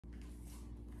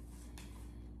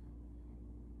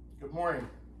Good morning.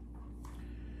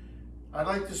 I'd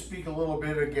like to speak a little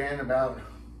bit again about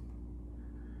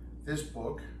this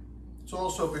book. It's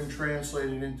also been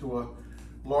translated into a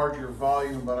larger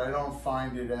volume, but I don't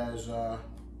find it as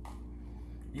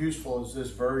useful as this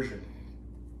version.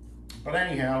 But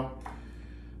anyhow,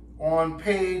 on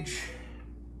page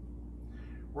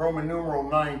Roman numeral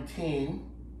 19,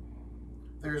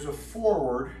 there's a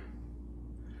foreword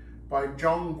by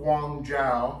Zheng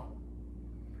Guangzhao.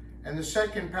 And the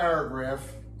second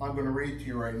paragraph I'm going to read to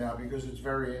you right now because it's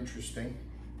very interesting.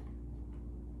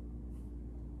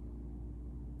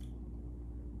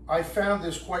 I found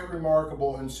this quite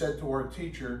remarkable and said to our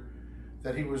teacher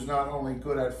that he was not only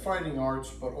good at fighting arts,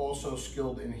 but also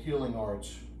skilled in healing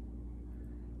arts.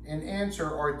 In answer,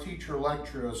 our teacher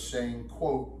lectured us saying,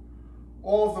 quote,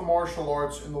 all of the martial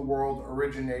arts in the world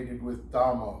originated with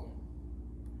Damo.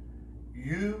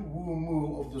 Yueh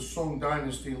Wumu of the Song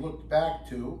dynasty looked back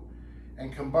to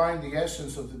and combined the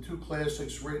essence of the two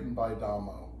classics written by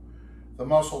Damo, the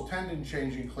muscle tendon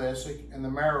changing classic and the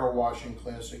marrow washing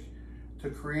classic, to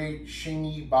create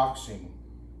Xingyi Boxing.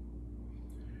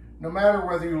 No matter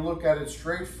whether you look at it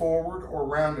straightforward or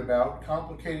roundabout,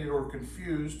 complicated or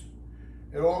confused,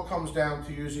 it all comes down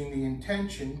to using the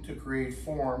intention to create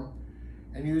form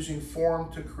and using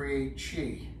form to create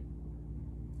chi.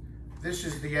 This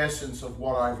is the essence of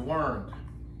what I've learned.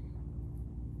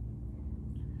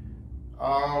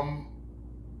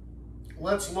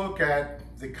 Let's look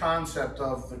at the concept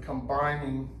of the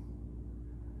combining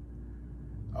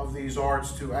of these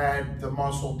arts to add the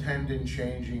muscle tendon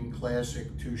changing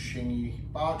classic to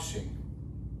Xingyi Boxing.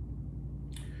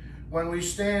 When we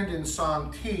stand in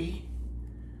Santi,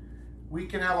 we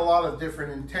can have a lot of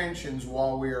different intentions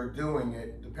while we are doing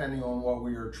it, depending on what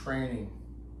we are training.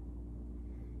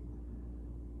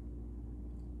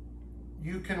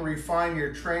 You can refine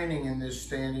your training in this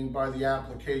standing by the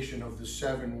application of the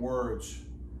 7 words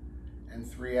and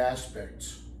 3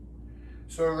 aspects.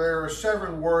 So there are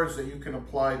 7 words that you can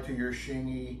apply to your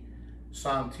Xingyi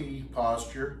Santi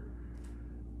posture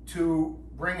to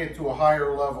bring it to a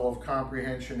higher level of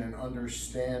comprehension and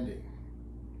understanding.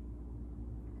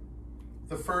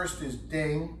 The first is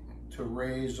ding, to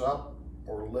raise up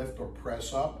or lift or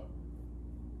press up.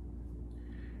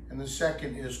 And the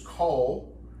second is ko.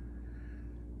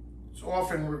 It's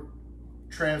often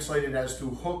translated as to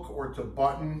hook or to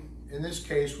button. In this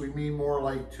case, we mean more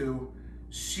like to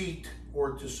seat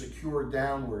or to secure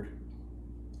downward.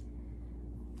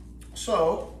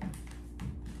 So,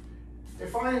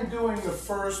 if I am doing the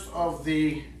first of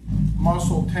the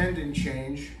muscle tendon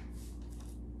change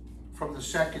from the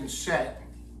second set,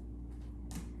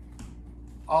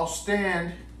 I'll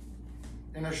stand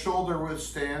in a shoulder width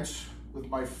stance with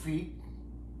my feet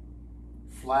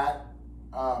flat,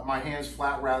 my hands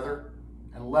flat rather,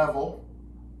 and level,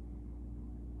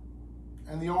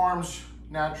 and the arms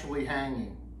naturally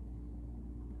hanging.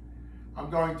 I'm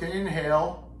going to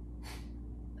inhale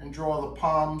and draw the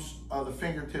palms, the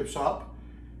fingertips up,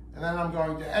 and then I'm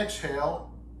going to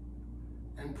exhale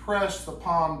and press the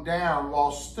palm down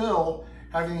while still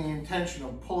having the intention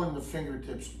of pulling the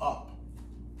fingertips up.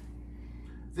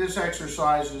 This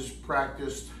exercise is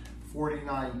practiced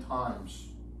 49 times.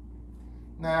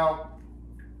 Now,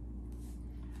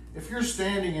 if you're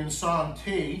standing in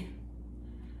Santi,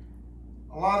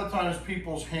 a lot of times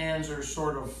people's hands are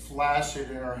sort of flaccid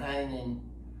and are hanging,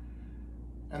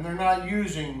 and they're not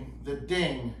using the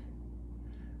ding.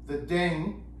 The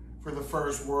ding for the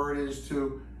first word is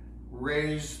to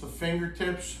raise the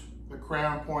fingertips, the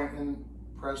crown point, and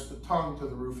press the tongue to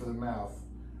the roof of the mouth.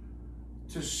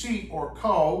 To seat or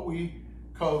ko, we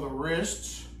ko the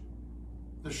wrists,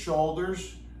 the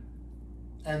shoulders,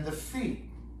 and the feet.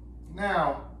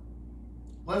 Now,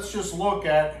 let's just look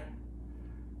at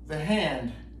the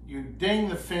hand. You ding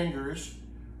the fingers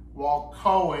while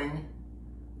koing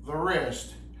the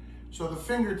wrist. So the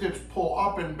fingertips pull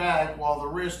up and back while the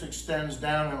wrist extends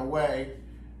down and away.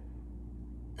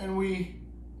 And we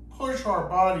push our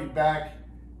body back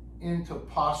into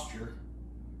posture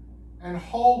and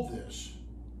hold this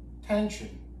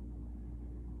tension.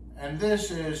 And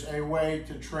this is a way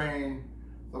to train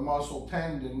the muscle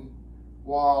tendon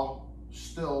while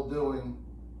still doing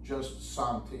just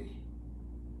Santi.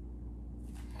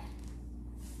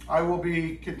 I will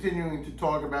be continuing to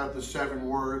talk about the 7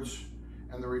 words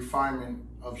and the refinement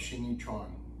of Xingyiquan.